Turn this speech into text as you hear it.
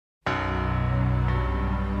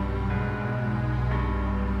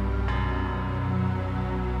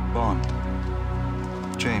Bond.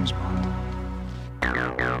 James Bond.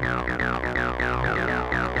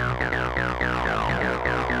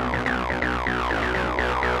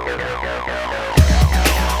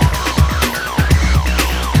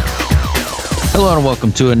 Hello and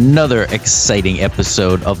welcome to another exciting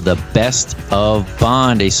episode of The Best of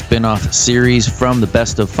Bond, a spin-off series from The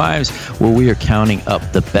Best of Fives, where we are counting up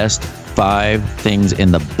the best 5 things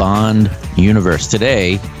in the Bond universe.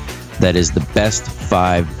 Today, that is the best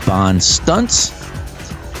 5 Bond stunts.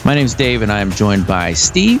 My name's Dave, and I am joined by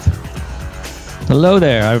Steve. Hello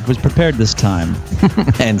there. I was prepared this time.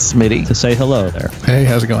 And Smitty. To say hello there. Hey,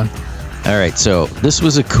 how's it going? All right, so this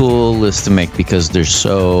was a cool list to make because there's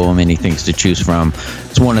so many things to choose from.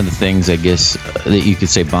 It's one of the things, I guess, that you could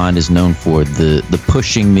say Bond is known for, the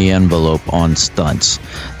pushing the envelope on stunts,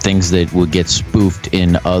 things that would get spoofed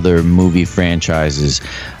in other movie franchises.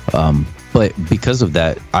 But because of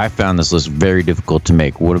that, I found this list very difficult to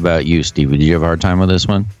make. What about you, Steve? Did you have a hard time with this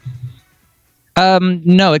one?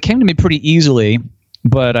 No, it came to me pretty easily,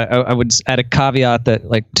 but I would add a caveat that,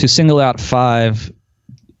 like, to single out 5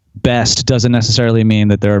 best doesn't necessarily mean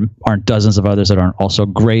that there aren't dozens of others that aren't also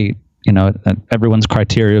great. You know, everyone's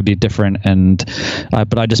criteria would be different, and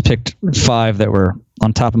but I just picked 5 that were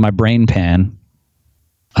on top of my brain pan,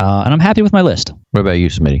 and I'm happy with my list. What about you,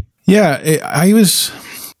 Smitty? Yeah, I was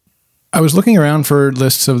looking around for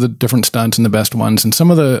lists of the different stunts and the best ones, and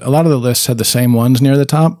a lot of the lists had the same ones near the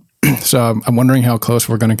top. So I'm wondering how close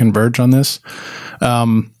we're going to converge on this.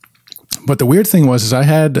 But the weird thing was I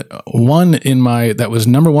had one that was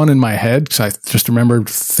number 1 in my head, because I just remember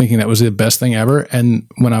thinking that was the best thing ever. And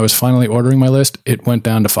when I was finally ordering my list, it went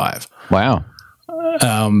down to 5. Wow.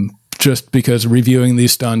 Just because reviewing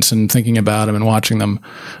these stunts and thinking about them and watching them,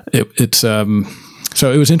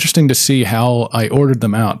 so it was interesting to see how I ordered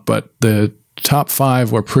them out. But the top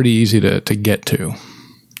 5 were pretty easy to get to.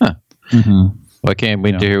 Huh. Mm-hmm. Well, I can't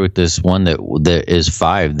wait to hear what this one that is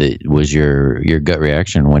 5 that was your gut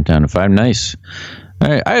reaction went down to 5. Nice. All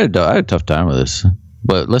right, I had a tough time with this,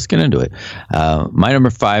 but let's get into it. My number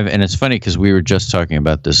 5, and it's funny because we were just talking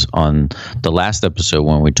about this on the last episode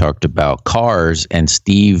when we talked about cars, and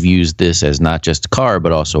Steve used this as not just a car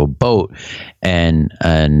but also a boat, and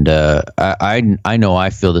I know I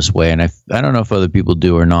feel this way, and I don't know if other people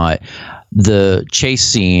do or not. The chase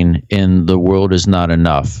scene in The World Is Not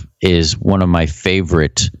Enough is one of my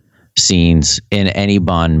favorite scenes in any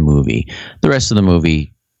Bond movie. The rest of the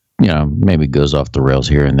movie, you know, maybe goes off the rails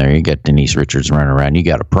here and there. You got Denise Richards running around, you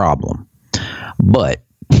got a problem. But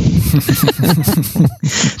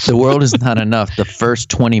The World Is Not Enough, the first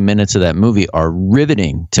 20 minutes of that movie are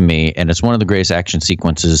riveting to me, and it's one of the greatest action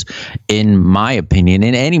sequences, in my opinion,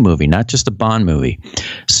 in any movie, not just a Bond movie.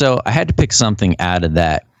 So I had to pick something out of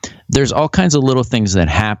that. There's all kinds of little things that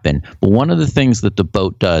happen, but one of the things that the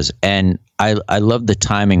boat does, and I love the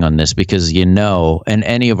timing on this because, you know, in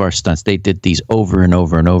any of our stunts, they did these over and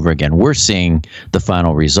over and over again. We're seeing the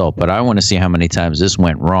final result, but I want to see how many times this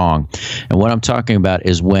went wrong. And what I'm talking about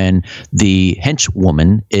is when the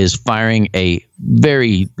henchwoman is firing a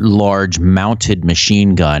very large mounted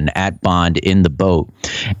machine gun at Bond in the boat,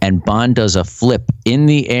 and Bond does a flip in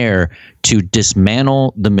the air to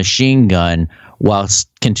dismantle the machine gun whilst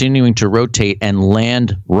continuing to rotate and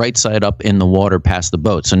land right side up in the water past the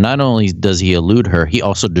boat. So not only does he elude her, he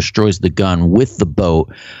also destroys the gun with the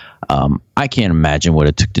boat. I can't imagine what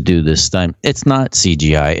it took to do this stunt. It's not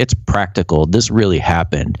CGI. It's practical. This really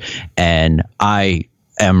happened. And I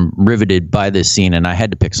am riveted by this scene, and I had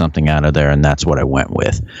to pick something out of there, and that's what I went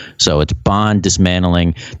with. So it's Bond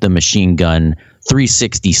dismantling the machine gun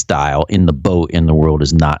 360 style in the boat in The World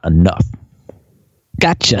Is Not Enough.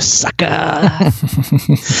 Gotcha, sucker.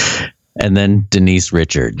 And then Denise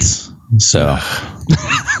Richards. So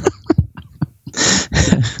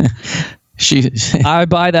I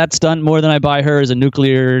buy that stunt more than I buy her as a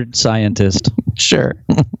nuclear scientist. Sure.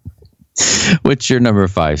 What's your number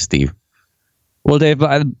 5, Steve? Well, Dave,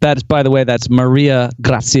 that's, by the way, that's Maria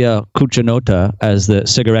Grazia Cucinotta as the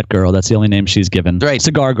cigarette girl. That's the only name she's given. Right.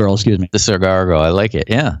 Cigar girl, excuse me. The cigar girl. I like it.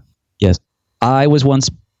 Yeah. Yes. I was once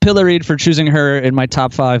pilloried for choosing her in my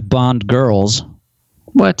top 5 Bond girls.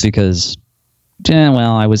 What? Because,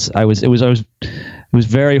 well, it was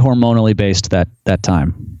very hormonally based that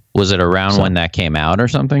time. Was it around when that came out or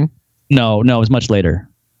something? No, it was much later.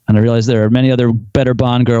 And I realized there are many other better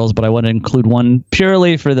Bond girls, but I want to include one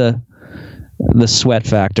purely for the sweat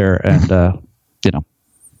factor, and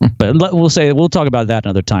but we'll talk about that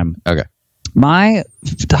another time. Okay. My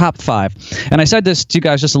top 5, and I said this to you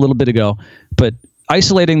guys just a little bit ago, but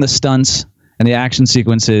isolating the stunts and the action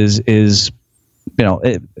sequences is,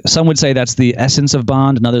 some would say that's the essence of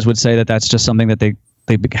Bond, and others would say that that's just something that they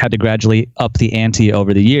they had to gradually up the ante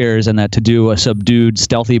over the years, and that to do a subdued,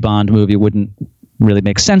 stealthy Bond movie wouldn't really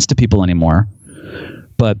make sense to people anymore.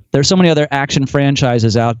 But there's so many other action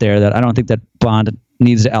franchises out there that I don't think that Bond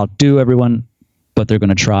needs to outdo everyone, but they're going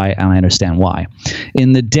to try, and I understand why.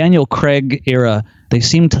 In the Daniel Craig era, they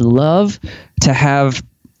seem to love to have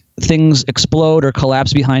things explode or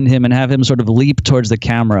collapse behind him and have him sort of leap towards the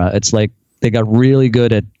camera. It's like they got really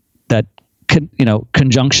good at that,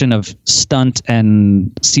 conjunction of stunt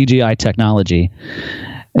and CGI technology.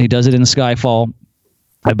 He does it in Skyfall.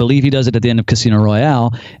 I believe he does it at the end of Casino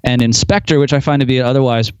Royale. And in Spectre, which I find to be an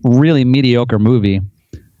otherwise really mediocre movie,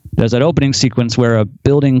 there's that opening sequence where a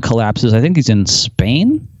building collapses. I think he's in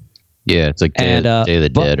Spain. Yeah, it's like Day of the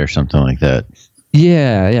Dead or something like that.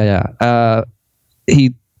 Yeah.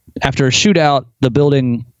 He, after a shootout, the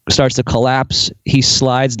building starts to collapse. He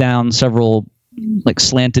slides down several like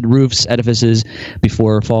slanted roofs, edifices,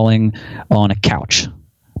 before falling on a couch,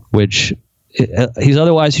 which he's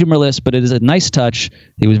otherwise humorless, but it is a nice touch.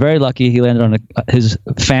 He was very lucky. He landed on his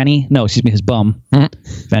bum.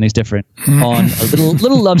 Fanny's different. On a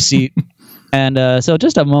little love seat. And so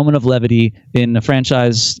just a moment of levity in a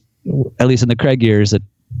franchise, at least in the Craig years, that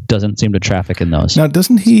doesn't seem to traffic in those. Now,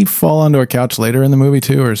 doesn't he fall onto a couch later in the movie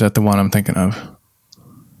too, or is that the one I'm thinking of?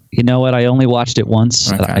 You know what? I only watched it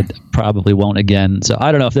once. Okay. I probably won't again. So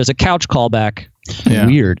I don't know if there's a couch callback. Yeah.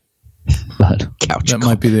 Weird. But Couch. That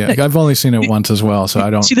might be the. I've only seen it once as well, so I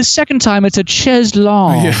don't. See, the second time it's a chaise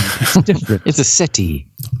longue. Yeah. It's different. It's a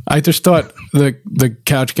settee. I just thought the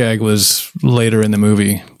couch gag was later in the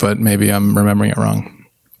movie, but maybe I'm remembering it wrong.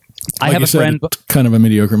 I have a friend. It's kind of a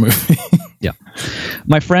mediocre movie. Yeah.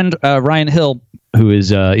 My friend Ryan Hill, who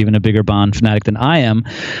is even a bigger Bond fanatic than I am,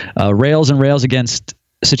 rails and rails against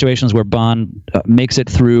situations where Bond makes it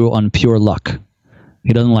through on pure luck.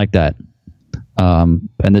 He doesn't like that. And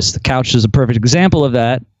the couch is a perfect example of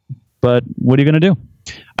that. But what are you going to do?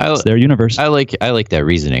 It's their universe. I like that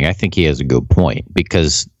reasoning. I think he has a good point,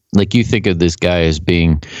 because like you think of this guy as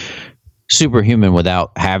being superhuman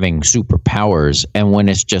without having superpowers, and when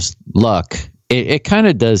it's just luck, it kind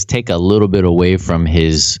of does take a little bit away from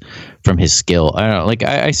his skill. I don't know, like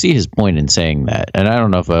I see his point in saying that, and I don't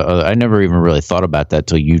know if I never even really thought about that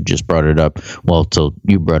till you just brought it up. Well, till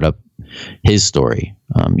you brought up his story.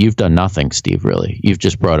 You've done nothing, Steve. Really, you've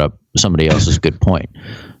just brought up somebody else's good point.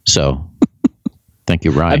 So, thank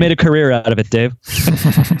you, Ryan. I made a career out of it, Dave.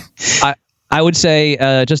 I would say,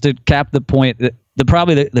 just to cap the point, that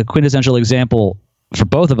probably the quintessential example for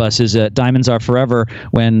both of us is Diamonds Are Forever,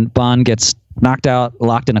 when Bond gets knocked out,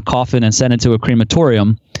 locked in a coffin, and sent into a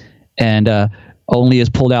crematorium, and only is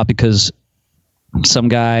pulled out because some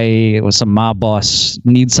guy or some mob boss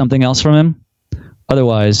needs something else from him.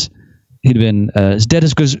 Otherwise, he'd been as dead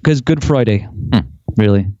as Good Friday,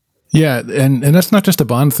 really. Yeah, and that's not just a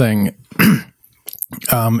Bond thing.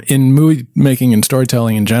 In movie making and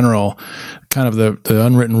storytelling in general, kind of the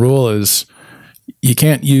unwritten rule is you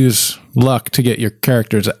can't use luck to get your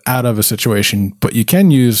characters out of a situation, but you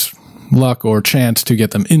can use luck or chance to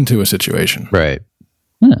get them into a situation. Right.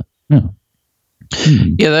 Yeah.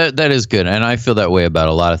 Yeah, that is good. And I feel that way about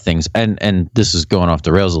a lot of things. And this is going off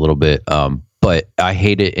the rails a little bit, but I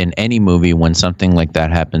hate it in any movie when something like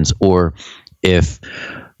that happens, or if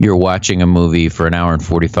you're watching a movie for an hour and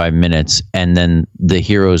 45 minutes and then the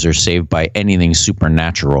heroes are saved by anything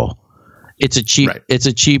supernatural. It's a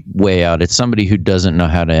cheap way out. It's somebody who doesn't know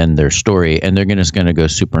how to end their story, and they're just going to go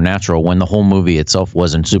supernatural when the whole movie itself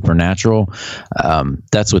wasn't supernatural.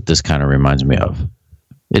 That's what this kind of reminds me of.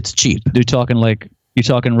 It's cheap. You talking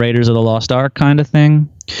Raiders of the Lost Ark kind of thing?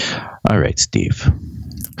 All right, Steve.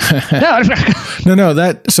 No.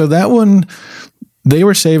 That one, they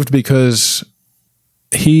were saved because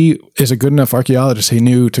he is a good enough archaeologist. He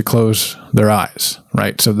knew to close their eyes,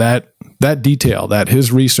 right? So that detail, that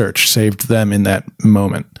his research saved them in that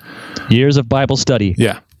moment. Years of Bible study.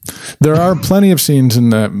 Yeah. There are plenty of scenes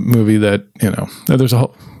in that movie that, there's a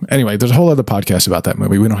whole other podcast about that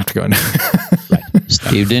movie. We don't have to go into Right.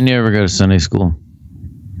 Steve, didn't you ever go to Sunday school?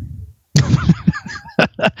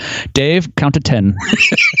 Dave, count to 10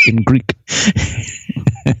 in Greek.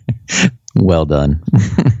 Well done.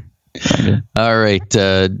 All right.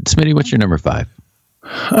 Smitty, what's your number 5?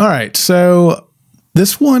 All right. So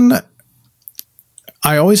this one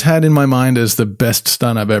I always had in my mind as the best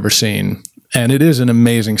stunt I've ever seen. And it is an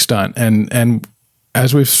amazing stunt. And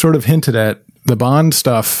as we've sort of hinted at, the Bond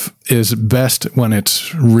stuff is best when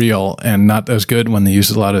it's real and not as good when they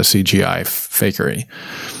use a lot of CGI fakery.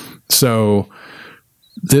 So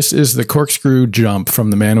this is the corkscrew jump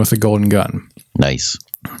from The Man with the Golden Gun. Nice.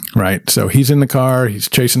 Right. So he's in the car. He's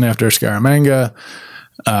chasing after Scaramanga.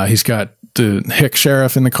 He's got the hick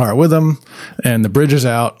sheriff in the car with him, and the bridge is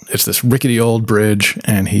out. It's this rickety old bridge,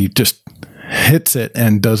 and he just hits it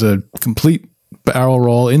and does a complete barrel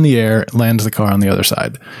roll in the air, lands the car on the other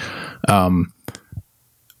side.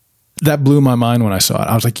 That blew my mind when I saw it.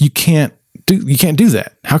 I was like, you can't do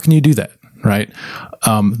that. How can you do that? Right.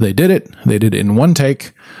 They did it. They did it in one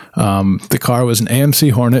take. The car was an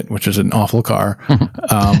AMC Hornet, which is an awful car.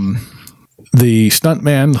 The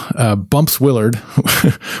stuntman, Bumps Willard,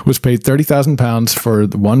 was paid £30,000 for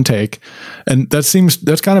the one take. And that's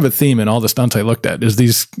kind of a theme in all the stunts I looked at, is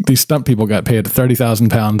these stunt people got paid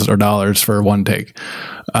 £30,000 or dollars for one take.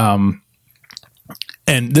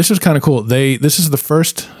 And this is kind of cool. This is the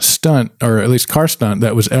first stunt, or at least car stunt,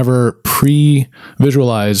 that was ever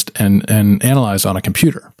pre-visualized and analyzed on a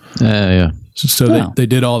computer. Yeah. So they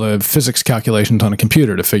did all the physics calculations on a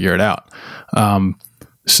computer to figure it out.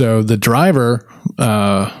 So the driver,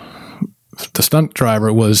 the stunt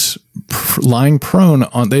driver, was lying prone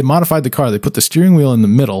on. They modified the car. They put the steering wheel in the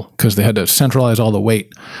middle because they had to centralize all the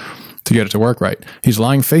weight to get it to work right. He's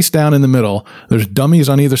lying face down in the middle. There's dummies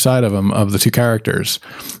on either side of him, of the two characters,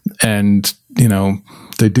 and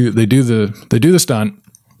they do the stunt,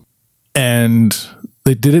 and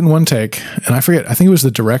they did it in one take. And I forget. I think it was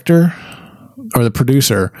the director or the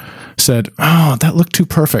producer said, "Oh, that looked too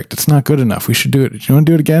perfect. It's not good enough. We should do it. Do you want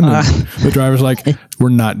to do it again?" And the driver's like, "We're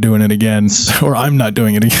not doing it again, or I'm not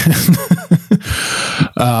doing it again."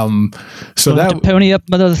 So we'll have to pony up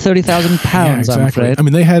another 30,000 pounds. Yeah, exactly. I'm afraid. I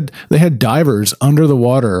mean, they had divers under the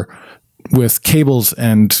water with cables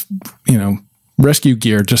and rescue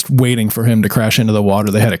gear just waiting for him to crash into the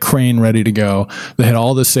water. They had a crane ready to go. They had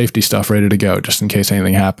all the safety stuff ready to go just in case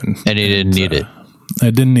anything happened. And he didn't need it. I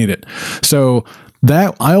didn't need it. So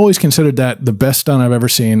that, I always considered that the best stunt I've ever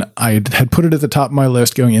seen. I had put it at the top of my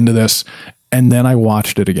list going into this, and then I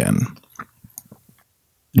watched it again.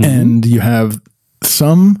 Mm-hmm. And you have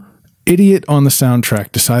some idiot on the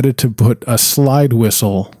soundtrack decided to put a slide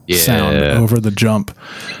whistle sound over the jump.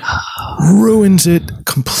 Ruins it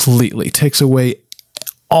completely. Takes away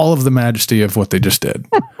all of the majesty of what they just did.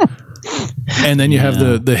 And then you have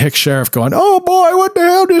the hick sheriff going, "Oh boy, what the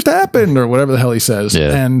hell just happened?" or whatever the hell he says.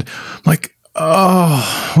 Yeah. And I'm like,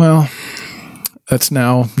 oh, well, that's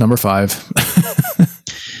now number 5.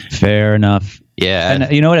 Fair enough. Yeah.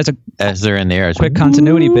 And you know what? As they're in the air, quick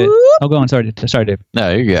continuity bit. Oh, go on. Sorry, Dave.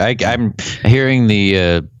 No, you're good. I'm hearing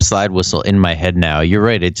the slide whistle in my head now. You're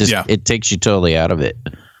right. It just it takes you totally out of it.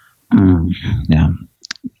 Yeah.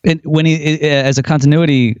 And when he, as a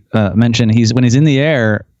continuity mention, when he's in the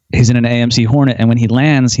air, he's in an AMC Hornet, and when he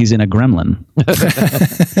lands, he's in a Gremlin.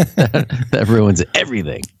 That ruins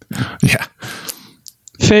everything. Yeah.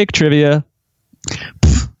 Fake trivia.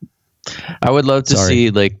 I would love to see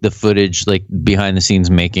like the footage, like behind the scenes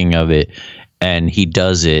making of it, and he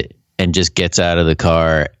does it and just gets out of the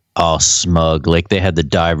car all smug, like they had the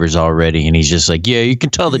divers already, and he's just like, "Yeah, you can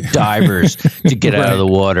tell the divers to get out of the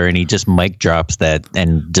water," and he just mic drops that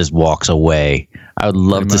and just walks away. I would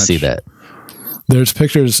love to see that. There's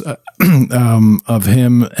pictures of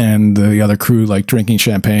him and the other crew like drinking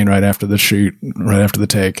champagne right after the shoot, right after the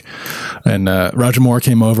take. And Roger Moore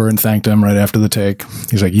came over and thanked him right after the take.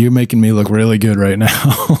 He's like, "You're making me look really good right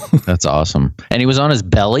now." That's awesome. And he was on his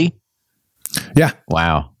belly? Yeah.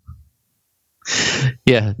 Wow.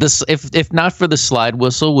 Yeah. This if not for the slide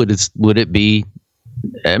whistle, would it be,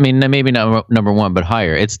 I mean, maybe not number 1, but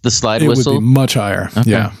higher. It's the slide whistle. It would be much higher.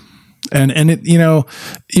 Okay. Yeah. And it,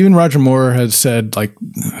 even Roger Moore has said like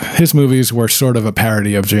his movies were sort of a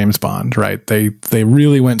parody of James Bond, right? They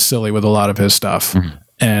really went silly with a lot of his stuff. Mm-hmm.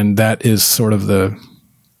 And that is sort of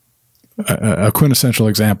a quintessential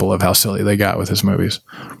example of how silly they got with his movies.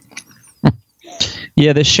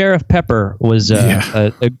 Yeah. The Sheriff Pepper was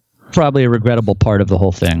probably a regrettable part of the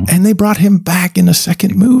whole thing. And they brought him back in a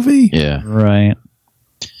second movie. Yeah. Right.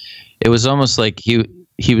 It was almost like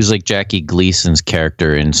he was like Jackie Gleason's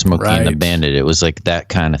character in Smokey and the Bandit. It was like that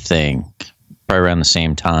kind of thing, probably around the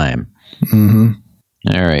same time. Mm-hmm.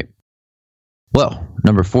 All right. Well,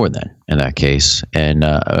 number 4 then, in that case. And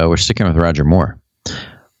we're sticking with Roger Moore.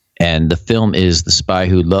 And the film is The Spy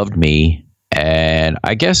Who Loved Me. And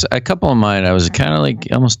I guess a couple of mine, I was kind of like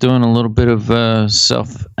almost doing a little bit of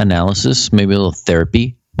self-analysis, maybe a little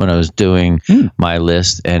therapy when I was doing my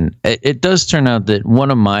list. And it does turn out that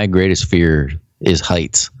one of my greatest fears is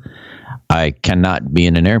heights. I cannot be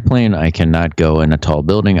in an airplane. I cannot go in a tall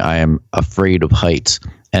building. I am afraid of heights.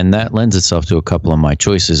 And that lends itself to a couple of my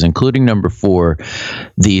choices, including number 4,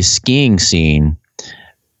 the skiing scene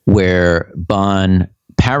where Bond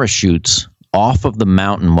parachutes off of the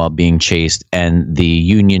mountain while being chased, and the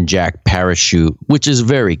Union Jack parachute, which is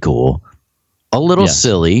very cool, A little Yes.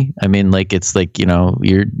 silly. I mean, like it's like,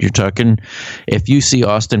 you're talking, if you see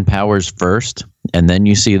Austin Powers first and then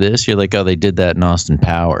you see this, you're like, oh, they did that in Austin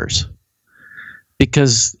Powers.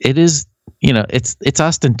 Because it is, it's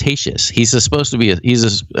ostentatious. He's supposed to be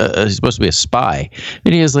a spy,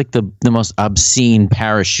 and he has like the most obscene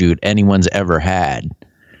parachute anyone's ever had.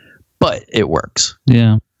 But it works.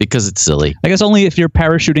 Yeah. Because it's silly. I guess only if you're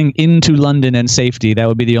parachuting into London and safety, that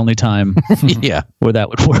would be the only time Yeah. where that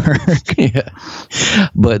would work. Yeah.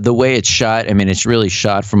 But the way it's shot, I mean, it's really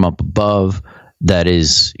shot from up above. That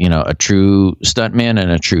is, a true stuntman and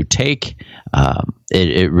a true take.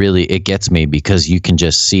 It really gets me because you can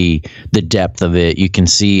just see the depth of it. You can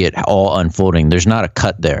see it all unfolding. There's not a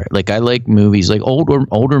cut there. Like I like movies, like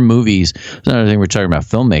older movies. That's another thing, we're talking about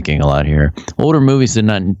filmmaking a lot here. Older movies did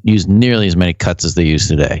not use nearly as many cuts as they use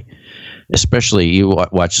today. Especially you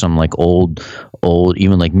watch some like old,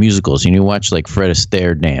 even like musicals, and you watch like Fred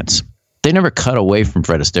Astaire dance. They never cut away from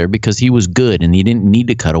Fred Astaire because he was good, and he didn't need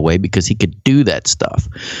to cut away because he could do that stuff.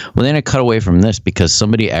 Well, then I cut away from this because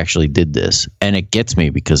somebody actually did this, and it gets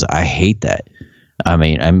me because I hate that. I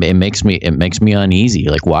mean, it makes me uneasy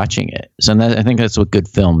like watching it. So I think that's what good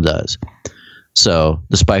film does. So,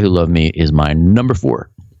 The Spy Who Loved Me is my number 4.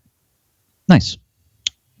 Nice.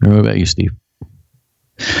 What about you, Steve?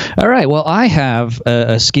 All right. Well, I have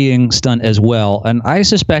a skiing stunt as well, and I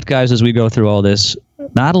suspect, guys, as we go through all this,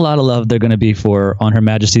 not a lot of love they're going to be for On Her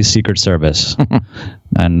Majesty's Secret Service.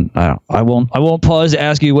 And I won't pause to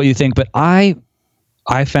ask you what you think, but I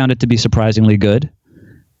found it to be surprisingly good,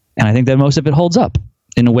 and I think that most of it holds up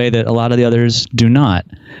in a way that a lot of the others do not.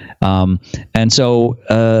 And so,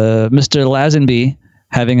 Mr. Lazenby,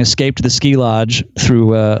 having escaped the ski lodge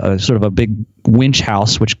through a sort of a big winch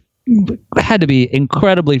house, which had to be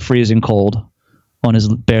incredibly freezing cold on his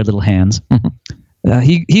bare little hands.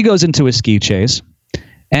 He goes into a ski chase,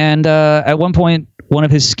 and at one point, one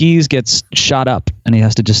of his skis gets shot up, and he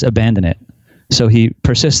has to just abandon it. So he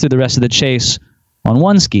persists through the rest of the chase on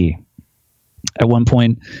one ski. At one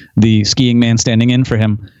point, the skiing man standing in for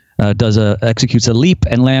him executes a leap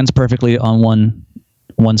and lands perfectly on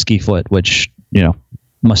one ski foot, which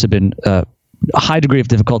must have been a high degree of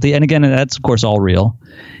difficulty. And again, that's of course all real.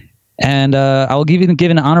 And I will give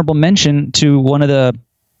an honorable mention to one of the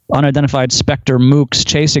unidentified Spectre mooks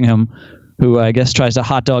chasing him, who I guess tries to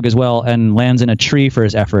hot dog as well and lands in a tree for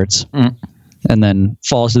his efforts, and then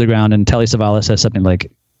falls to the ground. And Telly Savalas says something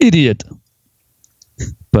like "idiot."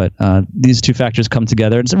 But these two factors come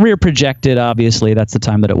together. It's rear projected, obviously. That's the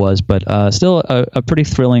time that it was, but still a pretty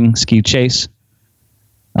thrilling ski chase.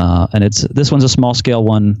 And this one's a small scale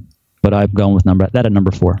one, but I've gone with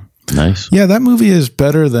number 4. Nice. Yeah, that movie is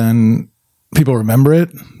better than people remember it.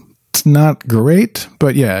 It's not great,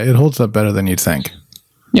 but yeah, it holds up better than you'd think.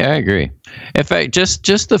 Yeah, I agree. In fact, just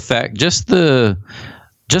the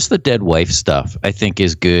dead wife stuff, I think,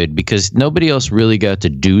 is good because nobody else really got to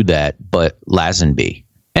do that but Lazenby,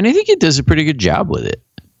 and I think he does a pretty good job with it.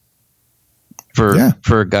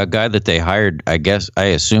 For a guy that they hired, I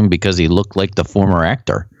assume because he looked like the former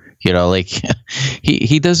actor. Like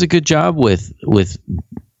he does a good job with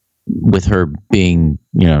her being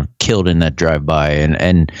killed in that drive-by,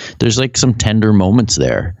 and there's like some tender moments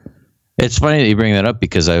there. It's funny that you bring that up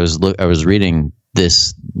because I was reading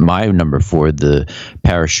my number 4, the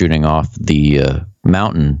parachuting off the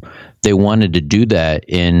mountain. They wanted to do that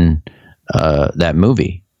in that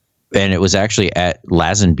movie, and it was actually at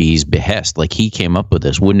Lazenby's behest. Like he came up with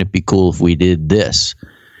this. Wouldn't it be cool if we did this?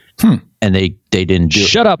 And they didn't do it.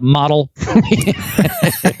 Shut up, model.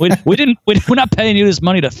 We're not paying you this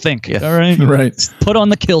money to think. Yeah. All right. Right. Put on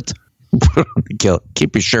the kilt.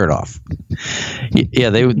 Keep your shirt off.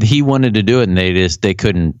 Yeah, he wanted to do it, and they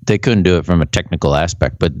couldn't do it from a technical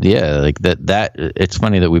aspect. But yeah, like that it's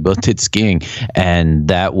funny that we both did skiing, and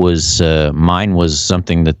that was mine was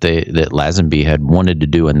something that Lazenby had wanted to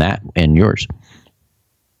do, and yours.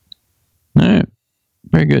 All right,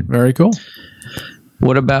 very good, very cool.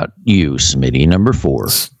 What about you, Smitty? Number 4.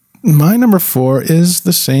 My number 4 is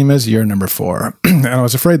the same as your number 4. And I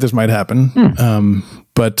was afraid this might happen.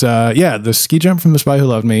 But the ski jump from The Spy Who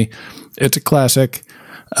Loved Me, it's a classic.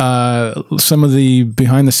 Some of the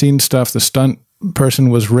behind the scenes stuff, the stunt person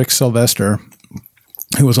was Rick Sylvester,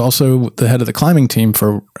 who was also the head of the climbing team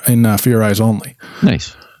in For Your Eyes Only.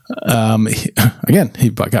 Nice. He got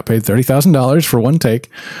paid $30,000 for one take.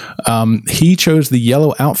 He chose the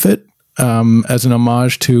yellow outfit as an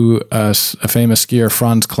homage to a famous skier,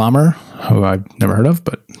 Franz Klammer, who I've never heard of,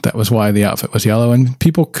 but that was why the outfit was yellow. And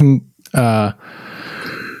people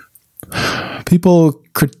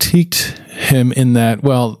critiqued him in that,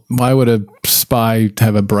 well, why would a spy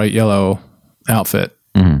have a bright yellow outfit?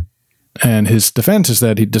 Mm-hmm. And his defense is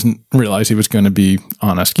that he doesn't realize he was going to be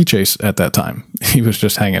on a ski chase at that time. He was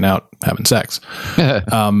just hanging out, having sex.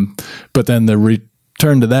 But then the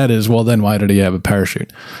return to that is, well, then why did he have a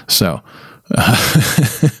parachute? So,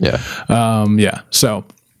 So,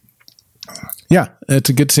 yeah, it's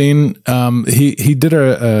a good scene. He did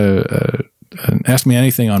a Ask Me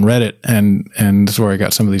Anything on Reddit, and this is where I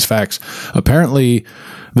got some of these facts. Apparently,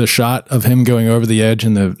 the shot of him going over the edge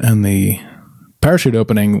and the parachute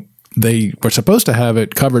opening, they were supposed to have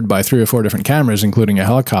it covered by 3 or 4 different cameras, including a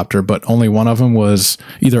helicopter, but only one of them was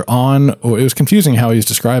either on, or it was confusing how he was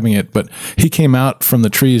describing it, but he came out from the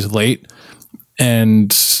trees late,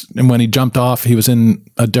 and when he jumped off, he was in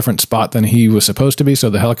a different spot than he was supposed to be, so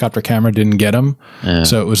the helicopter camera didn't get him.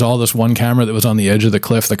 So it was all this one camera that was on the edge of the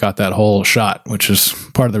cliff that got that whole shot, which is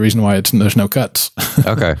part of the reason why there's no cuts.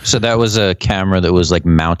 Okay, so that was a camera that was like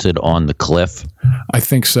mounted on the cliff? I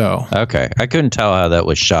think so. Okay, I couldn't tell how that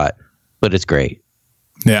was shot, but it's great.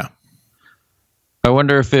 Yeah. I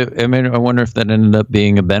wonder if that ended up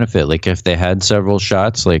being a benefit. Like if they had several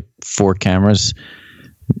shots, like 4 cameras,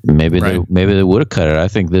 maybe they would have cut it. I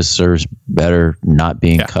think this serves better not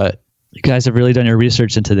being cut. You guys have really done your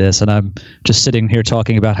research into this, and I'm just sitting here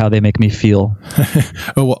talking about how they make me feel.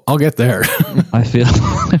 Oh, well, I'll get there. I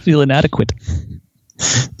feel inadequate.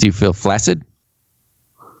 Do you feel flaccid?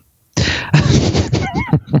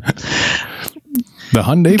 The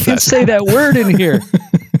Hyundai Fest. Can't say that word in here.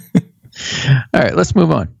 All right, let's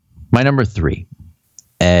move on. My number 3.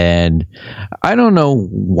 And I don't know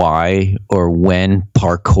why or when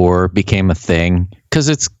parkour became a thing, because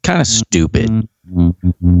it's kind of stupid,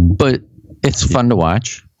 but it's fun to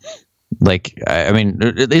watch. Like, I mean,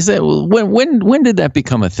 is that when did that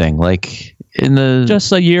become a thing? Like in the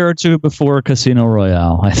just a year or two before Casino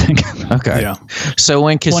Royale, I think. Okay, yeah. So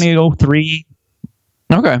when 2003,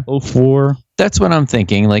 04. That's what I'm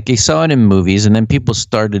thinking. Like you saw it in movies, and then people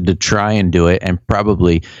started to try and do it, and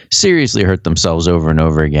probably seriously hurt themselves over and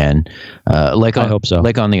over again. I hope so.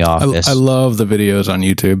 Like on The Office. I love the videos on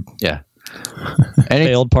YouTube. Yeah.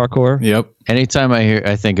 Failed parkour. Yep. Anytime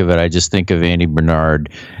I think of it, I just think of Andy Bernard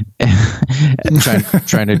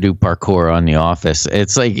trying to do parkour on The Office.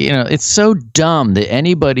 It's like, it's so dumb that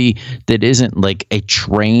anybody that isn't like a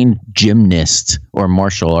trained gymnast or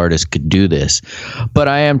martial artist could do this. But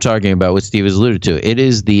I am talking about what Steve has alluded to. It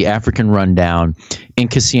is the African rundown in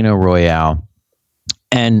Casino Royale.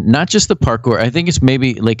 And not just the parkour. I think it's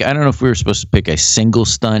maybe like, I don't know if we were supposed to pick a single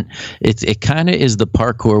stunt. It kind of is the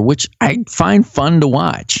parkour, which I find fun to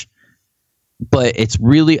watch. But it's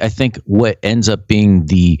really, I think, what ends up being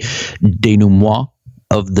the denouement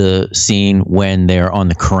of the scene when they're on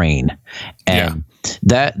the crane. And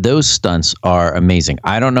those stunts are amazing.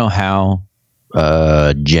 I don't know how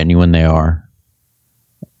genuine they are.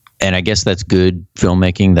 And I guess that's good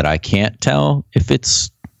filmmaking that I can't tell if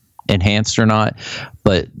it's enhanced or not.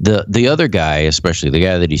 But the other guy, especially the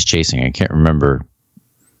guy that he's chasing, I can't remember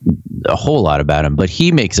a whole lot about him, but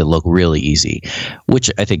he makes it look really easy, which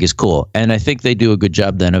I think is cool. And I think they do a good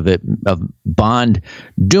job then of Bond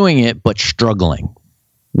doing it but struggling,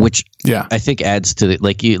 which I think adds to it.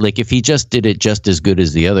 Like if he just did it just as good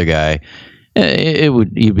as the other guy,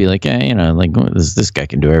 you'd be like, this guy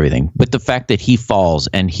can do everything. But the fact that he falls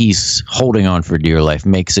and he's holding on for dear life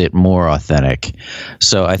makes it more authentic.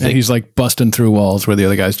 So I think he's like busting through walls where the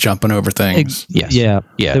other guy's jumping over things. Yes. Yeah.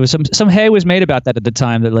 There was some hay was made about that at the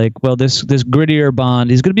time, that like, well, this grittier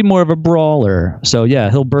Bond, he's going to be more of a brawler. So yeah,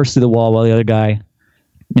 he'll burst through the wall while the other guy,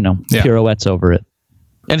 pirouettes over it.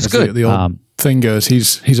 And it's good. The old thing goes,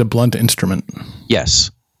 he's a blunt instrument.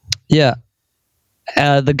 Yes. Yeah.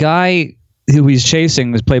 The guy who he's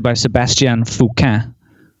chasing is played by Sébastien Fouquin,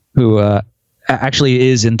 who actually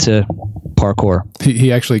is into parkour.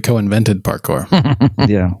 He actually co-invented parkour.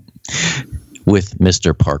 Yeah. With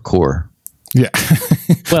Mr. Parkour. Yeah.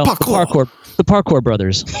 Well, the parkour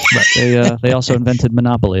brothers. Right. They also invented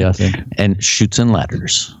Monopoly, I think. And Chutes and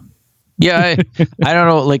Ladders. Yeah, I don't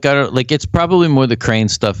know. It's probably more the crane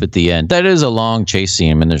stuff at the end. That is a long chase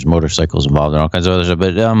scene, and there's motorcycles involved and all kinds of other stuff.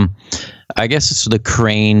 But I guess it's the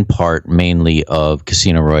crane part mainly of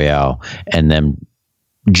Casino Royale, and them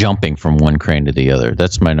jumping from one crane to the other.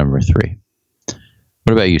 That's my number 3.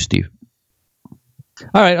 What about you, Steve?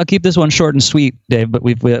 All right, I'll keep this one short and sweet, Dave. But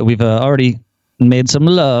we've already made some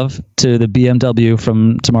love to the BMW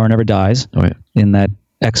from Tomorrow Never Dies. Oh yeah, in that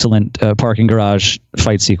excellent parking garage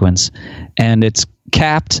fight sequence, and it's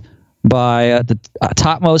capped by the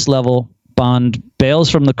topmost level. Bond bails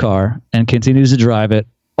from the car and continues to drive it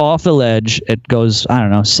off the ledge. It goes,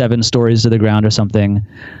 7 stories to the ground or something,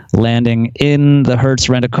 landing in the Hertz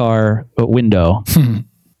rent-a-car window.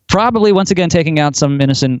 Probably once again taking out some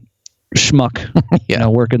innocent schmuck,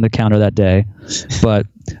 working the counter that day. But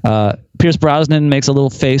Pierce Brosnan makes a little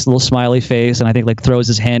smiley face, and I think like throws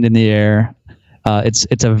his hand in the air.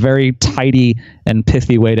 It's a very tidy and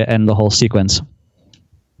pithy way to end the whole sequence.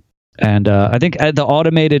 And I think the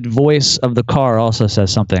automated voice of the car also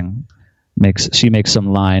says something. She makes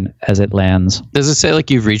some line as it lands. Does it say like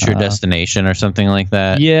you've reached your destination or something like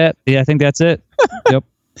that? Yeah, I think that's it. Yep.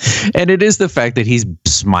 And it is the fact that he's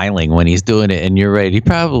smiling when he's doing it, and you're right. He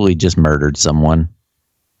probably just murdered someone.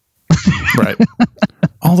 Right.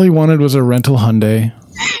 All he wanted was a rental Hyundai.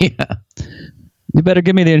 Yeah. You better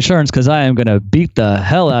give me the insurance because I am going to beat the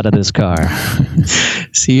hell out of this car.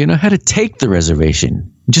 See, you know how to take the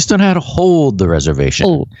reservation. You just don't know how to hold the reservation.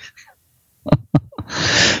 Oh.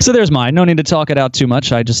 So there's mine. No need to talk it out too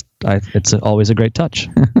much. It's always a great touch.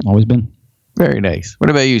 Always been. Very nice. What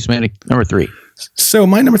about you, Smitty? Number 3. So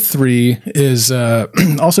my number 3 is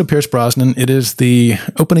also Pierce Brosnan. It is the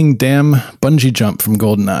opening dam bungee jump from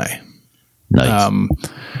GoldenEye. Nice.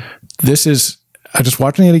 This is, I just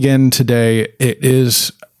watching it again today. It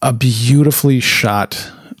is a beautifully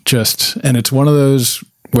shot, and it's one of those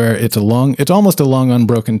where it's almost a long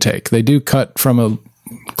unbroken take. They do cut from a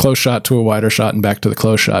close shot to a wider shot and back to the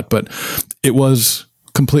close shot, but it was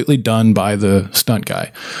completely done by the stunt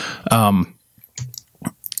guy.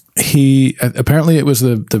 Apparently it was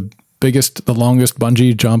the longest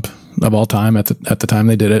bungee jump of all time at the time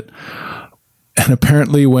they did it. And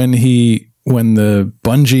apparently when the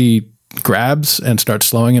bungee grabs and starts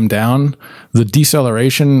slowing him down, the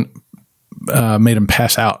deceleration made him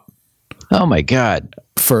pass out. Oh my God.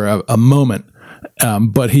 For a moment.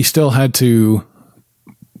 But he still had to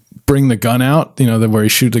bring the gun out, where he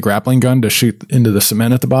shoots the grappling gun to shoot into the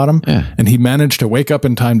cement at the bottom. Yeah. And he managed to wake up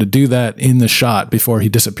in time to do that in the shot before he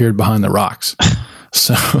disappeared behind the rocks.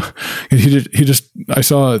 So I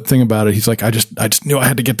saw a thing about it. He's like, I just knew I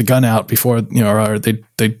had to get the gun out before, or they'd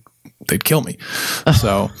kill me.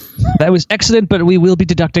 So that was excellent, but we will be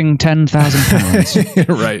deducting 10,000 pounds.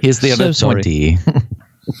 Right. Here's the other 20.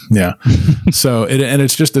 Yeah. So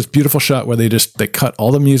it's just this beautiful shot where they cut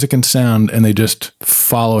all the music and sound and they just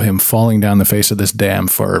follow him falling down the face of this dam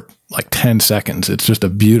for like 10 seconds. It's just a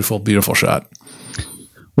beautiful, beautiful shot.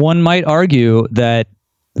 One might argue that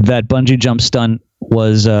bungee jump stunt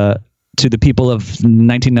was to the people of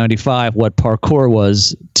 1995 what parkour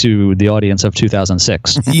was to the audience of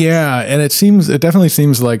 2006. Yeah, and it definitely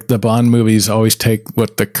seems like the Bond movies always take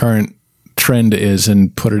what the current trend is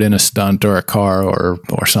and put it in a stunt or a car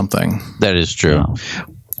or something. That is true. Oh.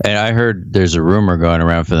 And I heard there's a rumor going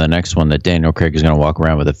around for the next one that Daniel Craig is going to walk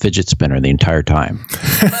around with a fidget spinner the entire time.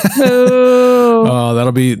 Oh,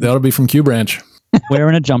 that'll be from Q Branch.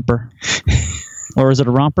 Wearing a jumper. Or is it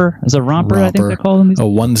a romper? Is it a romper? I think they call them. A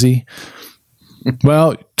onesie.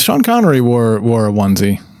 Well, Sean Connery wore a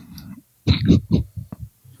onesie.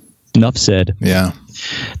 Enough said. Yeah.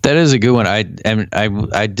 That is a good one.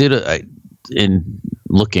 In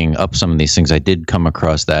looking up some of these things, I did come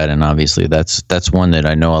across that, and obviously that's one that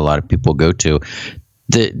I know a lot of people go to.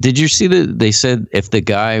 Did you see that they said if the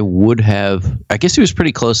guy would have, I guess he was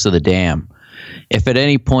pretty close to the dam. If at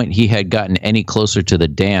any point he had gotten any closer to the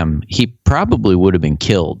dam, he probably would have been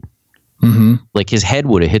killed. Mm-hmm. Like his head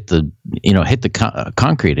would have hit the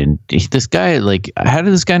concrete, and this guy, like, how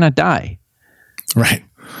did this guy not die? Right.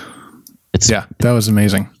 That was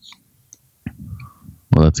amazing.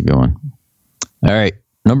 Well, that's a good one. All right,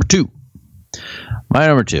 number 2. My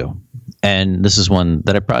number 2, and this is one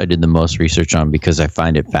that I probably did the most research on because I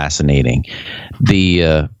find it fascinating.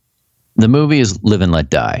 The movie is Live and Let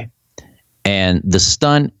Die, and the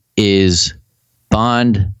stunt is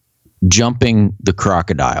Bond jumping the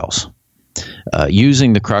crocodiles.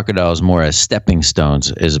 Using the crocodiles more as stepping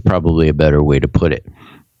stones is probably a better way to put it.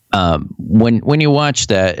 When you watch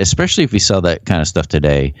that, especially if you saw that kind of stuff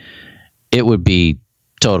today, it would be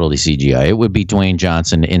totally CGI. It would be Dwayne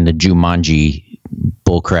Johnson in the Jumanji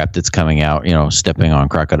bullcrap that's coming out, stepping on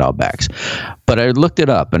crocodile backs. But I looked it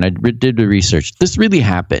up and I did the research. This really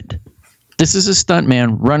happened. This is a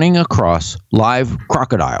stuntman running across live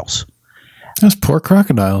crocodiles. Those poor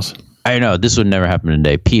crocodiles. I know. This would never happen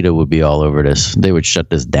today. PETA would be all over this. They would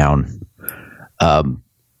shut this down.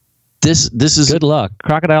 This is good luck.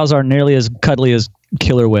 Crocodiles are nearly as cuddly as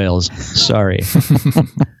killer whales. Sorry.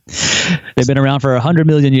 They've been around for 100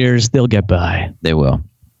 million years. They'll get by. They will.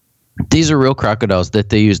 These are real crocodiles that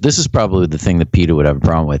they use. This is probably the thing that PETA would have a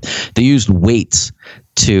problem with. They used weights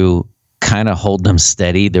to kind of hold them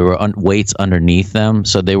steady. There were weights underneath them,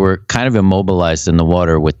 so they were kind of immobilized in the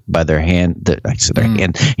water by their hands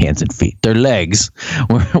and feet. Their legs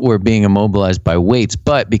were being immobilized by weights,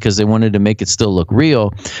 but because they wanted to make it still look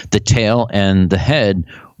real, the tail and the head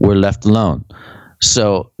were left alone.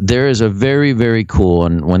 So there is a very, very cool,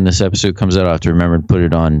 and when this episode comes out, I have to remember to put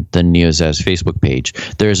it on the NEOZAZ Facebook page.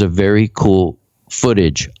 There's a very cool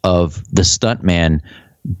footage of the stuntman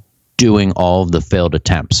doing all of the failed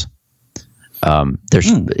attempts.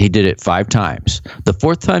 He did it 5 times. The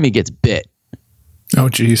 4th time he gets bit. Oh,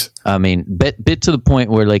 geez. I mean, bit to the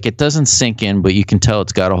point where like it doesn't sink in, but you can tell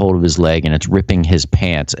it's got a hold of his leg and it's ripping his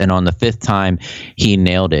pants. And on the 5th time, he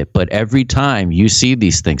nailed it. But every time you see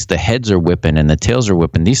these things, the heads are whipping and the tails are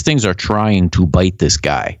whipping. These things are trying to bite this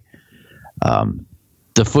guy.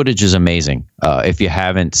 The footage is amazing. If you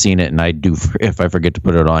haven't seen it, and I do, if I forget to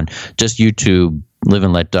put it on, just YouTube Live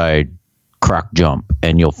and Let Die croc jump,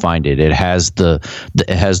 and you'll find it. It has the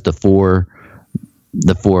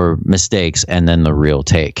four mistakes and then the real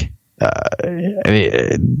take. I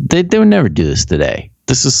mean, they would never do this today.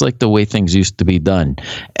 This is like the way things used to be done,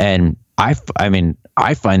 and I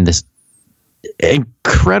find this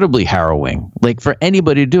incredibly harrowing. Like for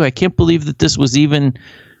anybody to do, I can't believe that this was even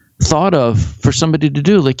thought of for somebody to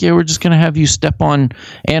do. Like, yeah, we're just going to have you step on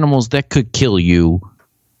animals that could kill you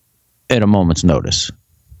at a moment's notice.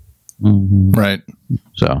 Mm-hmm. Right.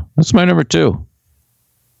 So that's my number 2.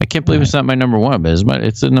 I can't believe it's not my number 1, but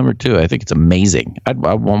it's the number 2. I think it's amazing. I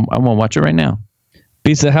want to watch it right now.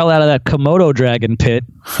 Beats the hell out of that Komodo dragon pit.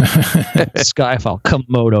 Skyfall.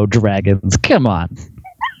 Komodo dragons. Come on.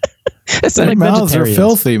 It's their mouths are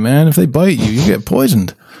filthy, man. If they bite you, you get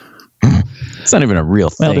poisoned. It's not even a real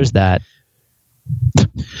thing. Well, there's that.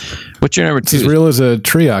 What's your number 2? It's as real as a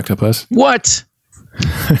tree octopus. What?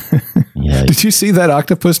 Yeah. Did you see that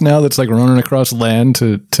octopus now that's like running across land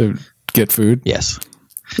to get food? Yes.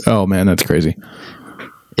 Oh man, that's crazy.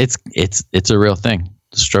 It's a real thing.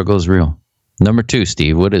 The struggle is real. Number 2,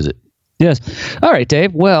 Steve, what is it? Yes. All right,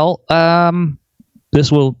 Dave. Well,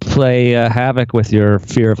 this will play havoc with your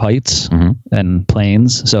fear of heights and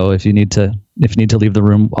planes. So if you need to leave the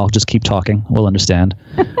room, I'll just keep talking. We'll understand.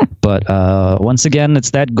 But once again,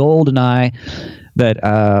 it's that golden eye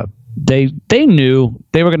that they knew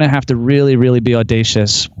they were going to have to really, really be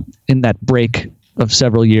audacious in that break of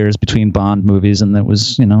several years between Bond movies, and that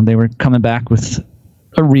was, they were coming back with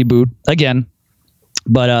a reboot again.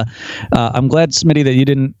 But I'm glad, Smitty,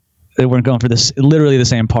 that they weren't going for this literally the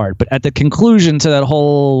same part. But at the conclusion to that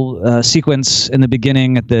whole sequence in the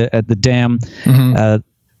beginning at the dam,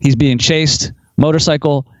 he's being chased,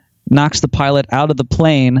 motorcycle knocks the pilot out of the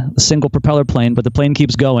plane, the single propeller plane, but the plane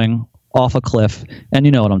keeps going off a cliff, and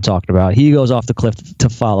you know what I'm talking about. He goes off the cliff to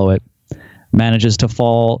follow it, manages to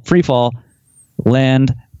free fall,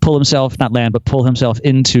 pull himself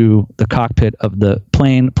into the cockpit of the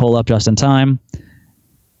plane, pull up just in time,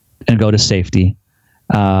 and go to safety.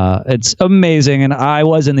 It's amazing, and I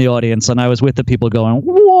was in the audience, and I was with the people going,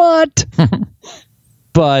 "What?"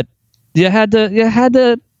 But they had to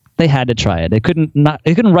try it. They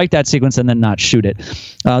couldn't write that sequence and then not shoot it.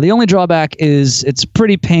 The only drawback is it's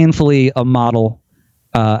pretty painfully a model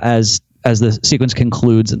as the sequence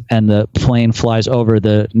concludes and the plane flies over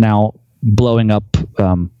the now blowing up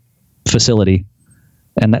facility,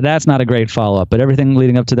 and that's not a great follow up. But everything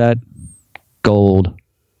leading up to that, gold.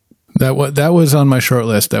 That was on my short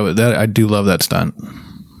list. That I do love that stunt.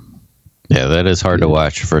 Yeah, that is hard to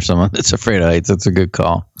watch for someone that's afraid of heights. That's a good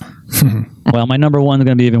call. Well, my number 1 is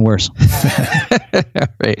going to be even worse.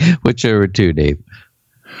 Right. What's your number 2, Dave?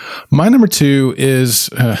 My number 2 is,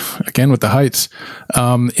 again, with the heights.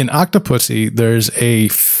 In Octopussy, there's a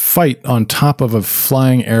fight on top of a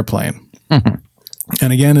flying airplane.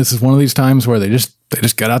 And again, this is one of these times where they just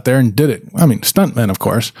got out there and did it. I mean, stuntmen, of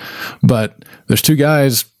course. But there's 2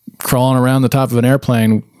 guys crawling around the top of an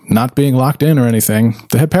airplane, not being locked in or anything.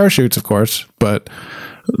 They had parachutes, of course, but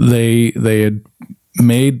they had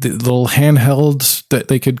made the little handhelds that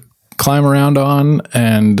they could climb around on,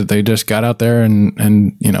 and they just got out there and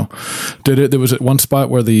did it. There was at one spot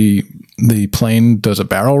where the plane does a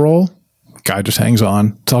barrel roll. Guy just hangs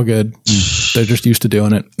on. It's all good. They're just used to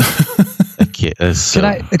doing it.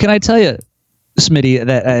 Can I tell you, Smitty,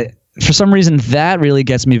 that for some reason that really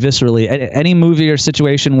gets me viscerally. Any movie or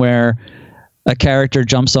situation where a character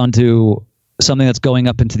jumps onto something that's going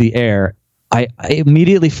up into the air, I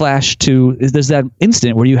immediately flash to, there's that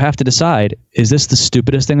instant where you have to decide, is this the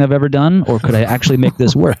stupidest thing I've ever done, or could I actually make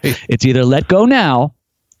this work? Right. It's either let go now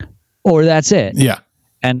or that's it. Yeah.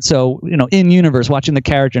 And so, in universe, watching the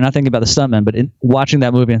character, not thinking about the stuntman, but watching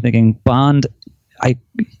that movie and thinking, Bond,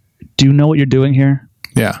 do you know what you're doing here?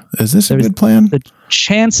 Yeah. Is this a good plan? The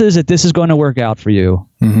chances that this is going to work out for you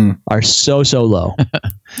are so low.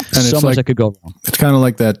 And so much that could go wrong. It's kind of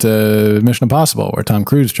like that Mission Impossible where Tom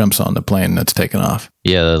Cruise jumps on the plane that's taken off.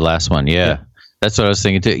 Yeah, the last one. Yeah. That's what I was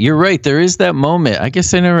thinking too. You're right. There is that moment. I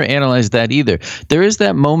guess I never analyzed that either. There is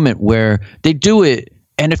that moment where they do it,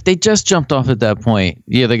 and if they just jumped off at that point,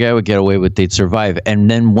 yeah, the guy would get away with it, they'd survive. And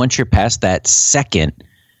then once you're past that second,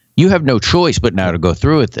 you have no choice but now to go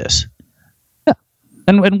through with this.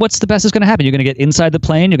 And what's the best that's going to happen? You're going to get inside the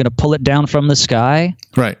plane. You're going to pull it down from the sky.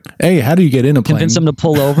 Right. Hey, how do you get in a plane? Convince them to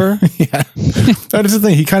pull over. Yeah. That is the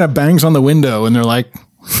thing. He kind of bangs on the window and they're like,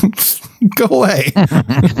 go away.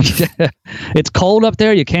 It's cold up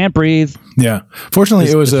there. You can't breathe. Yeah.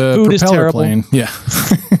 Fortunately, it was a propeller plane. Yeah.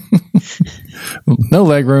 No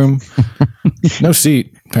leg room. No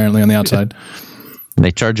seat, apparently, on the outside.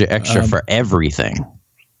 They charge you extra for everything.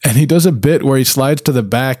 And he does a bit where he slides to the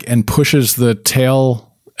back and pushes the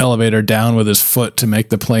tail elevator down with his foot to make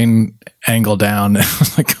the plane angle down. I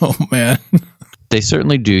was like, oh, man. They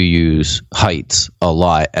certainly do use heights a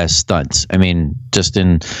lot as stunts. I mean, just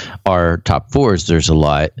in our top fours, there's a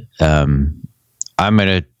lot. I'm going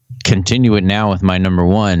to continue it now with my number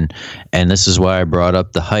one, and this is why I brought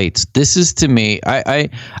up the heights. This is, to me, I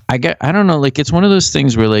don't know, like, it's one of those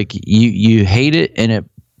things where, like, you hate it and it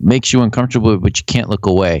makes you uncomfortable, but you can't look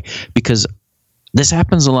away, because this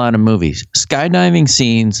happens a lot in movies. Skydiving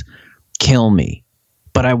scenes kill me,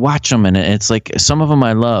 but I watch them, and it's like some of them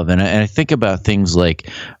I love, and I think about things like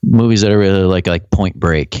movies that I really like Point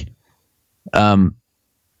Break.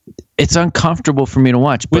 It's uncomfortable for me to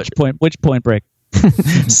watch. But Which Point Break?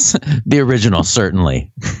 The original,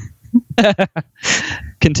 certainly.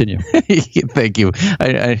 Continue. Thank you.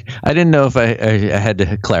 I didn't know if I had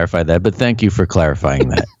to clarify that, but thank you for clarifying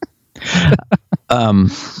that.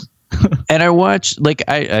 And I watched, like,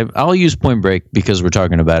 I'll use Point Break because we're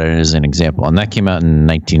talking about it as an example, and that came out in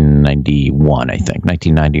 1991, I think,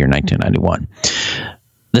 1990 or 1991.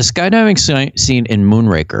 The skydiving scene in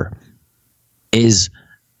Moonraker is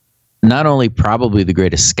not only probably the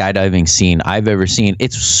greatest skydiving scene I've ever seen,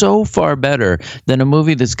 it's so far better than a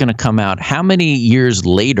movie that's going to come out how many years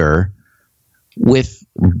later with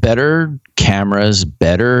better cameras,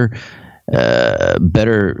 better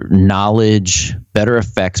knowledge, better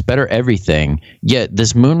effects, better everything. Yet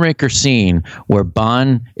this Moonraker scene where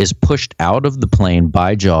Bond is pushed out of the plane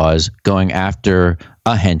by Jaws going after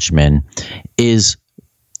a henchman is,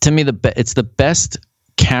 to me, it's the best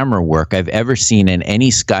camera work I've ever seen in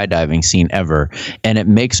any skydiving scene ever, and it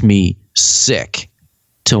makes me sick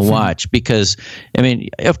to watch because, I mean,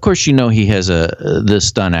 of course, you know, he has the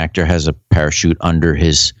stunt actor has a parachute under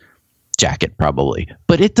his jacket probably,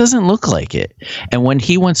 but it doesn't look like it. And when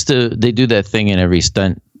they do that thing in every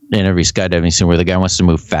skydiving scene where the guy wants to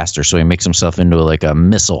move faster, so he makes himself into like a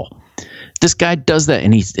missile. This guy does that,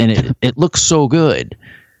 and it looks so good.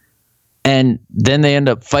 And then they end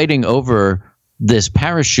up fighting over this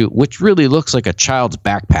parachute, which really looks like a child's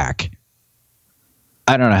backpack.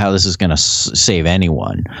 I don't know how this is going to save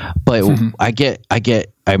anyone, but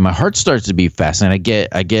my heart starts to beat fast, and I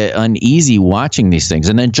get uneasy watching these things.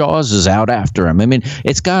 And then Jaws is out after him. I mean,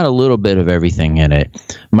 it's got a little bit of everything in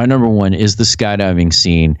it. My number one is the skydiving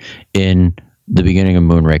scene in the beginning of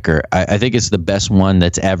Moonraker. I think it's the best one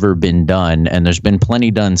that's ever been done, and there's been plenty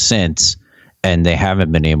done since, and they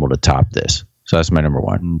haven't been able to top this. So that's my number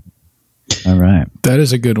one. All right. That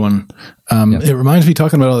is a good one. It reminds me,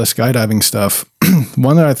 talking about all the skydiving stuff,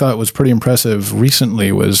 one that I thought was pretty impressive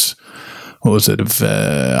recently was, what was it, of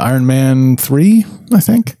Iron Man 3, I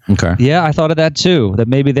think? Okay. Yeah, I thought of that too, that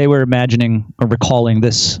maybe they were imagining or recalling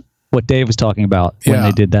this, what Dave was talking about when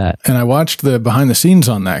they did that. And I watched the behind the scenes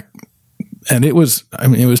on that, and it was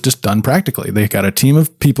just done practically. They got a team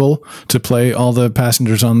of people to play all the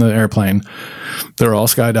passengers on the airplane. They're all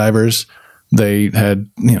skydivers. They had,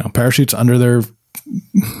 parachutes under their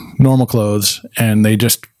normal clothes, and they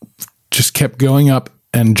just kept going up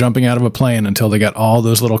and jumping out of a plane until they got all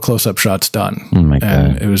those little close-up shots done. Oh my God.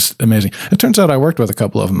 And it was amazing. It turns out I worked with a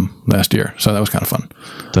couple of them last year, so that was kind of fun.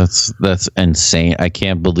 That's insane. I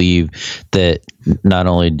can't believe that not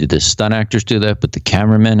only do the stunt actors do that, but the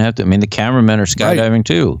cameramen have to. I mean, the cameramen are skydiving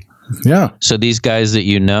too. Yeah. So these guys that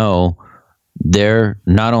they're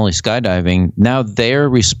not only skydiving, now they're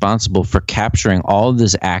responsible for capturing all of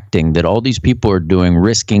this acting that all these people are doing,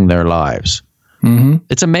 risking their lives. Mm-hmm.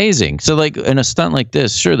 It's amazing. So, like, in a stunt like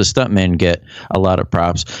this, sure, the stuntmen get a lot of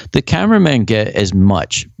props. The cameramen get as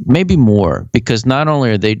much, maybe more, because not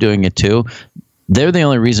only are they doing it too, they're the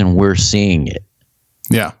only reason we're seeing it.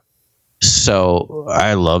 Yeah. So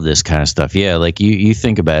I love this kind of stuff. Yeah, like you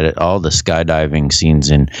think about it, all the skydiving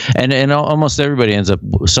scenes and almost everybody ends up.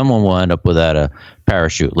 Someone will end up without a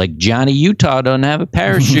parachute. Like Johnny Utah doesn't have a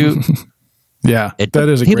parachute. Yeah, that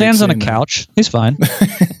is a he great lands on a scene, couch. He's fine.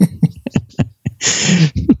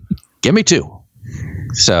 Give me 2.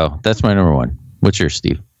 So that's my number 1. What's yours,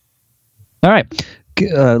 Steve? All right.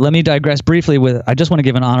 Let me digress briefly with. I just want to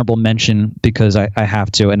give an honorable mention because I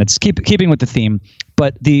have to, and it's keeping with the theme.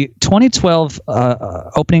 But the 2012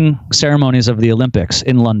 opening ceremonies of the Olympics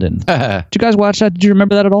in London. Did you guys watch that? Did you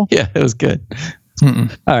remember that at all? Yeah, it was good.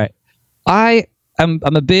 Mm-mm. All right. I'm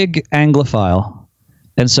a big Anglophile.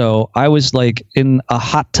 And so I was like in a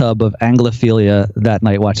hot tub of Anglophilia that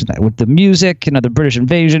night watching that with the music, the British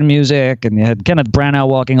invasion music, and you had Kenneth Branagh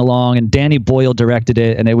walking along, and Danny Boyle directed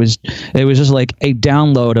it, and it was just like a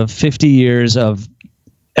download of 50 years of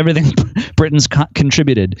everything Britain's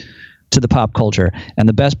contributed to the pop culture. And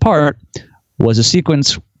the best part was a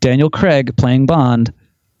sequence. Daniel Craig playing Bond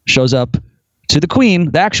shows up to the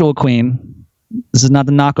Queen, the actual Queen. This is not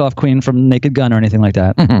the knockoff Queen from Naked Gun or anything like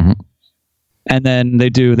that. Mm-hmm. And then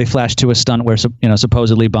they flash to a stunt where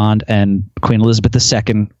supposedly Bond and Queen Elizabeth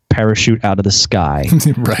II parachute out of the sky,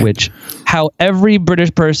 right. Which how every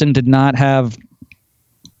British person did not have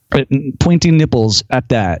pointy nipples at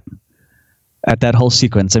that whole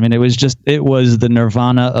sequence. I mean, it was the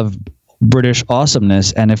nirvana of British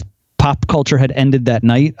awesomeness. And if pop culture had ended that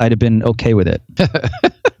night, I'd have been okay with it.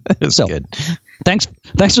 It's so good. Thanks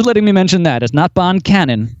for letting me mention that. It's not Bond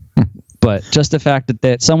canon. But just the fact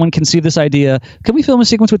that someone conceived this idea, can we film a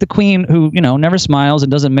sequence with the Queen who, never smiles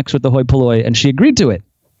and doesn't mix with the hoi polloi, and she agreed to it.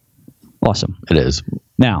 Awesome. It is.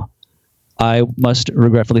 Now, I must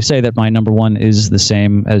regretfully say that my number 1 is the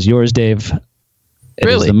same as yours, Dave. It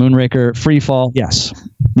really? Is the Moonraker Freefall. Yes.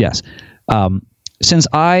 Since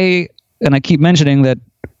I keep mentioning that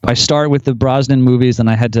I start with the Brosnan movies and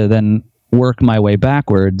I had to then work my way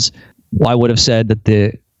backwards, I would have said that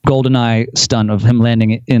the GoldenEye stunt of him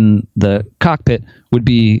landing in the cockpit would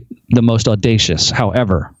be the most audacious.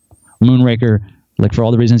 However, Moonraker, like for all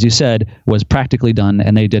the reasons you said, was practically done,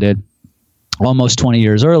 and they did it almost 20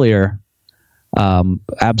 years earlier.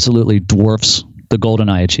 Absolutely dwarfs the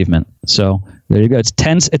GoldenEye achievement. So there you go. It's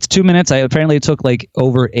tense. It's 2 minutes. Apparently it took like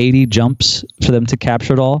over 80 jumps for them to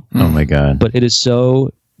capture it all. Oh my God. But it is so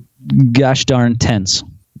gosh darn tense.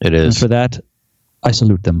 It is. And for that, I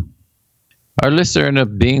salute them. Our lists are ended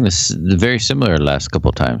up being very similar the last couple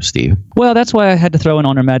of times, Steve. Well, that's why I had to throw in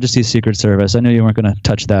On Her Majesty's Secret Service. I knew you weren't going to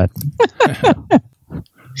touch that.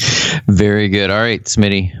 Very good. All right,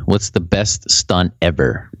 Smitty, what's the best stunt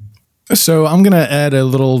ever? So I'm going to add a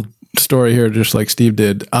little story here, just like Steve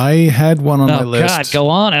did. I had one on my list. God, go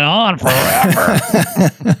on and on forever.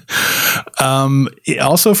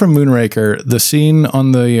 Also from Moonraker, the scene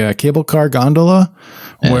on the cable car gondola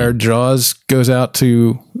where Jaws goes out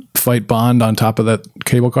to fight Bond on top of that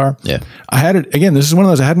cable car. Yeah. I had it again. This is one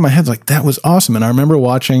of those I had in my head, like that was awesome. And I remember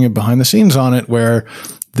watching it behind the scenes on it where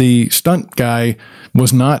the stunt guy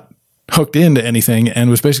was not hooked into anything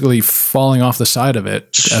and was basically falling off the side of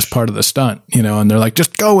it as part of the stunt, and they're like,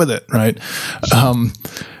 just go with it. Right. And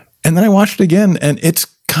then I watched it again and it's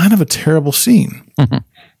kind of a terrible scene.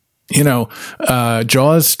 Mm-hmm.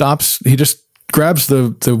 Jaws stops. He just grabs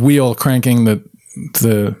the wheel cranking the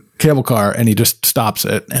cable car and he just stops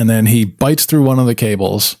it. And then he bites through one of the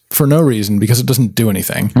cables for no reason because it doesn't do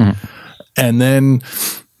anything. Mm-hmm. And then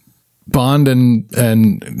Bond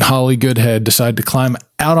and Holly Goodhead decide to climb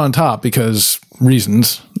out on top because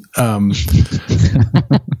reasons.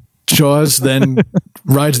 Jaws then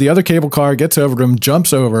rides the other cable car, gets over to him,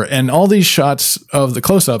 jumps over, and all these shots of the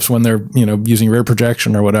close-ups when they're using rear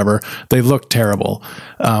projection or whatever, they look terrible.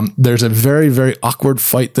 There's a very, very awkward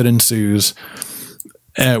fight that ensues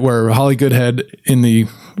where Holly Goodhead in the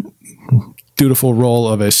dutiful role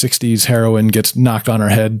of a 60s heroine gets knocked on her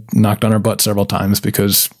head, knocked on her butt several times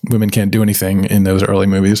because women can't do anything in those early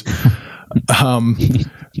movies.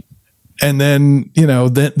 And then,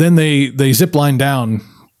 then they zip line down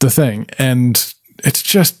the thing and it's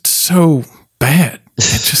just so bad.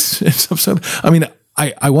 It's so, I mean,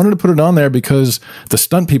 I wanted to put it on there because the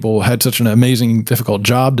stunt people had such an amazing, difficult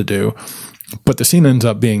job to do, but the scene ends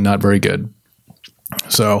up being not very good.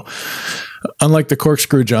 So unlike the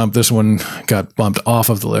corkscrew jump, this one got bumped off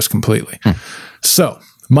of the list completely. So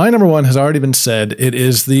my number 1 has already been said. It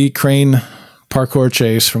is the crane parkour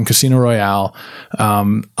chase from Casino Royale.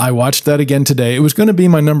 I watched that again today. It was going to be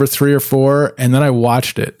my number 3 or 4, and then I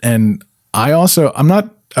watched it. And I'm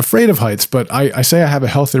not afraid of heights, but I say I have a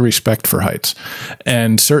healthy respect for heights.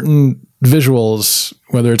 And certain visuals,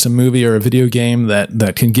 whether it's a movie or a video game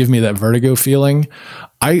that can give me that vertigo feeling,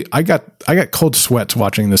 I got cold sweats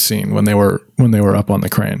watching this scene when they were up on the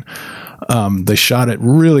crane. They shot it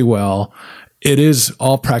really well. It is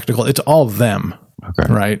all practical. It's all them.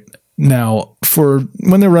 Okay. Right now, for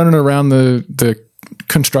when they're running around the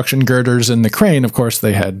construction girders and the crane, of course,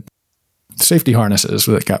 they had safety harnesses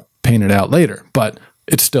that got painted out later, but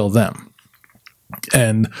it's still them.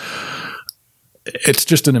 And it's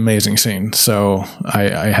just an amazing scene. So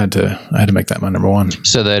I had to make that my number one.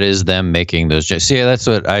 So that is them making those. See, that's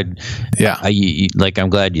what I'm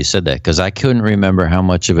glad you said that, because I couldn't remember how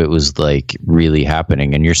much of it was like really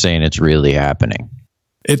happening. And you're saying it's really happening.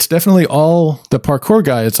 It's definitely all the parkour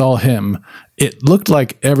guy. It's all him. It looked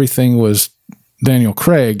like everything was Daniel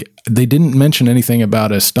Craig. They didn't mention anything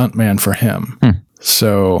about a stuntman for him.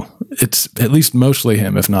 So it's at least mostly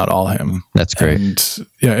him, if not all him. That's great. And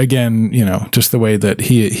yeah, again, just the way that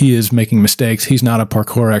he is making mistakes. He's not a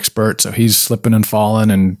parkour expert, so he's slipping and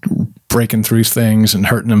falling and breaking through things and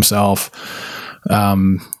hurting himself. But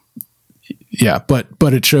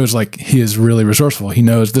it shows like he is really resourceful. He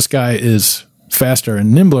knows this guy is faster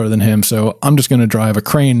and nimbler than him, so I'm just going to drive a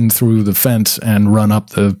crane through the fence and run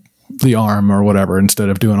up the arm or whatever instead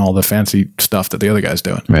of doing all the fancy stuff that the other guy's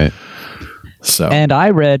doing. Right. So, and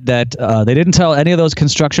I read that they didn't tell any of those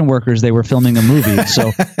construction workers they were filming a movie,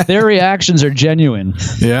 so their reactions are genuine.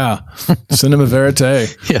 Yeah, cinema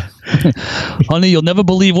verite. Yeah, honey, you'll never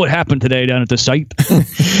believe what happened today down at the site.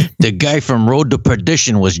 The guy from Road to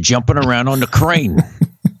Perdition was jumping around on the crane.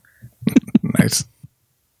 Nice.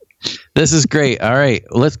 This is great. All right,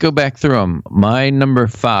 let's go back through them. My number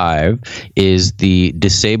 5 is the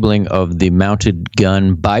disabling of the mounted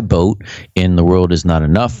gun by boat in The World Is Not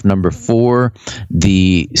Enough. Number 4,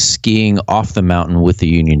 the skiing off the mountain with the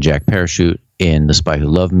Union Jack parachute in The Spy Who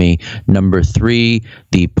Loved Me. Number 3,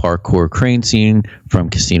 the parkour crane scene from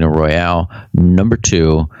Casino Royale. Number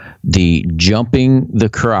 2, the jumping the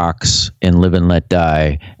Crocs in Live and Let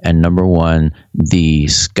Die. And number 1, the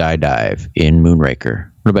skydive in Moonraker.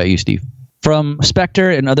 What about you, Steve? From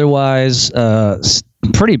Spectre and otherwise,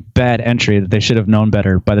 pretty bad entry that they should have known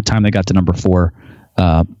better by the time they got to number 4.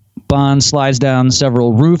 Bond slides down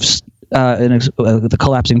several roofs in the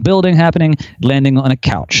collapsing building happening, landing on a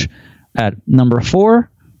couch. At number 4,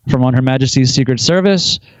 from On Her Majesty's Secret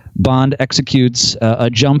Service, Bond executes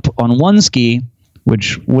a jump on one ski,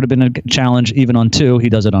 which would have been a challenge even on 2. He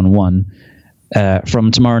does it on 1.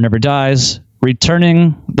 From Tomorrow Never Dies,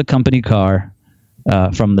 returning the company car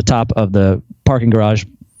from the top of the parking garage.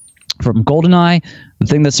 From GoldenEye, the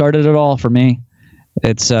thing that started it all for me,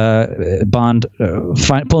 it's Bond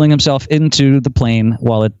pulling himself into the plane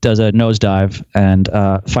while it does a nosedive. And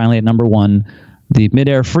finally at number 1, the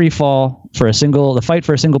midair free fall for the fight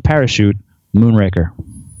for a single parachute, Moonraker.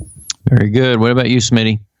 Very good. What about you,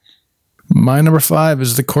 Smitty? My number 5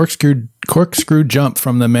 is the corkscrew jump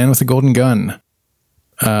from The Man with the Golden Gun.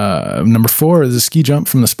 Number 4 is the ski jump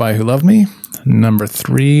from The Spy Who Loved Me. Number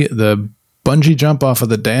 3, the bungee jump off of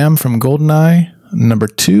the dam from GoldenEye. Number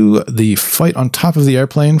 2, the fight on top of the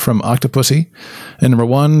airplane from Octopussy. And number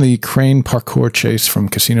 1, the crane parkour chase from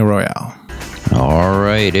Casino Royale. All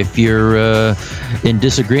right. If you're in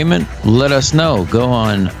disagreement, let us know. Go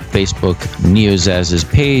on Facebook, NEOZAZ's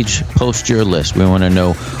page, post your list. We want to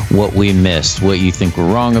know what we missed, what you think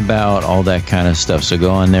we're wrong about, all that kind of stuff. So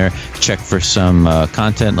go on there, check for some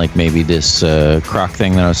content, like maybe this croc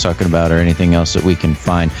thing that I was talking about or anything else that we can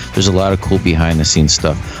find. There's a lot of cool behind-the-scenes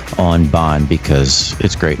stuff on Bond because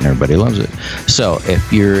it's great and everybody loves it. So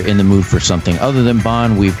if you're in the mood for something other than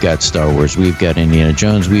Bond, we've got Star Wars, we've got Indiana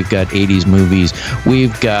Jones, we've got 80s movies,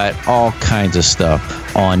 we've got all kinds of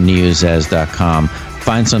stuff on neozaz.com.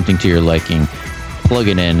 Find something to your liking, plug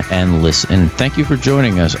it in, and listen. Thank you for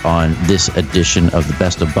joining us on this edition of The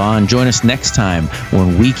Best of Bond. Join us next time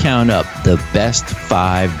when we count up the best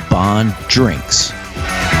 5 Bond drinks.